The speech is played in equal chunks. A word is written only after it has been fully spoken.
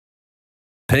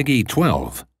Peggy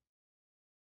 12.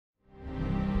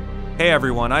 Hey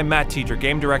everyone, I'm Matt Teacher,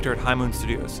 Game Director at High Moon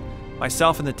Studios.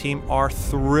 Myself and the team are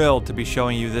thrilled to be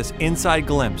showing you this inside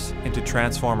glimpse into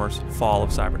Transformers: Fall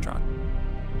of Cybertron.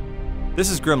 This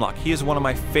is Grimlock. He is one of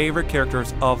my favorite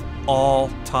characters of all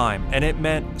time, and it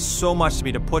meant so much to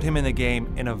me to put him in the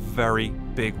game in a very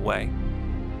big way.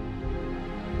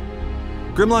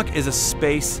 Grimlock is a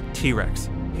space T-Rex.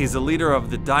 He's the leader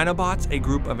of the Dinobots, a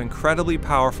group of incredibly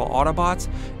powerful Autobots,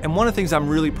 and one of the things I'm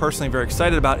really personally very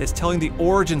excited about is telling the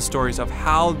origin stories of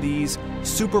how these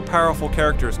super powerful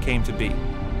characters came to be.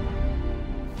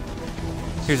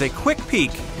 Here's a quick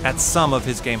peek at some of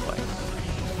his gameplay.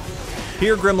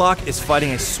 Here Grimlock is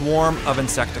fighting a swarm of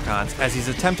Insecticons as he's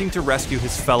attempting to rescue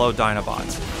his fellow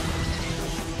Dinobots.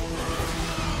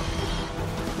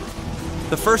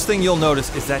 The first thing you'll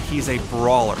notice is that he's a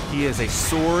brawler. He is a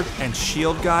sword and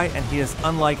shield guy, and he is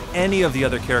unlike any of the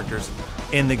other characters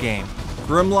in the game.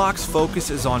 Grimlock's focus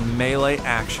is on melee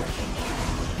action.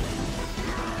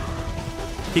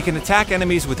 He can attack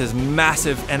enemies with his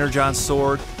massive Energon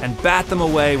sword and bat them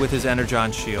away with his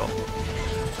Energon shield.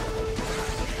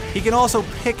 He can also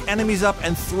pick enemies up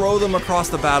and throw them across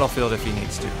the battlefield if he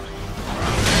needs to.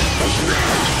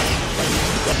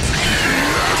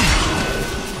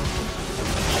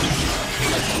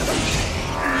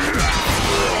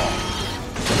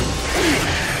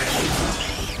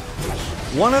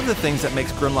 One of the things that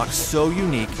makes Grimlock so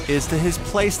unique is that his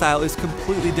playstyle is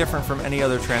completely different from any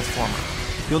other Transformer.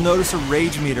 You'll notice a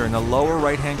rage meter in the lower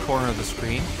right-hand corner of the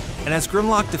screen, and as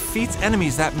Grimlock defeats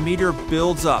enemies, that meter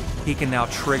builds up. He can now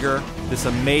trigger this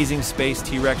amazing space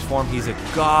T-Rex form. He's a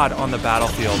god on the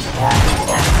battlefield.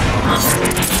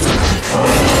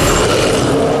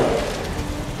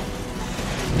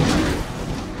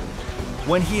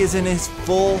 When he is in his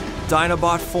full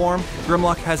Dinobot form,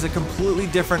 Grimlock has a completely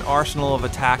different arsenal of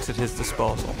attacks at his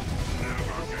disposal.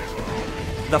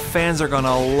 The fans are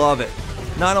gonna love it.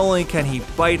 Not only can he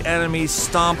bite enemies,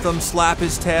 stomp them, slap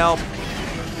his tail,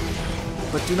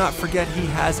 but do not forget he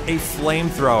has a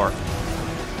flamethrower.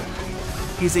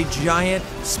 He's a giant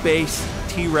space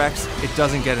T-Rex. It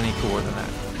doesn't get any cooler than that.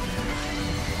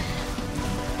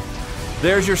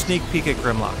 There's your sneak peek at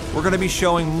Grimlock. We're going to be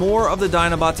showing more of the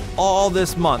Dinobots all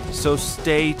this month, so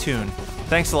stay tuned.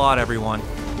 Thanks a lot, everyone. Woo!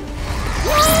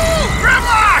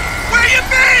 Grimlock! Where you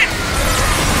been?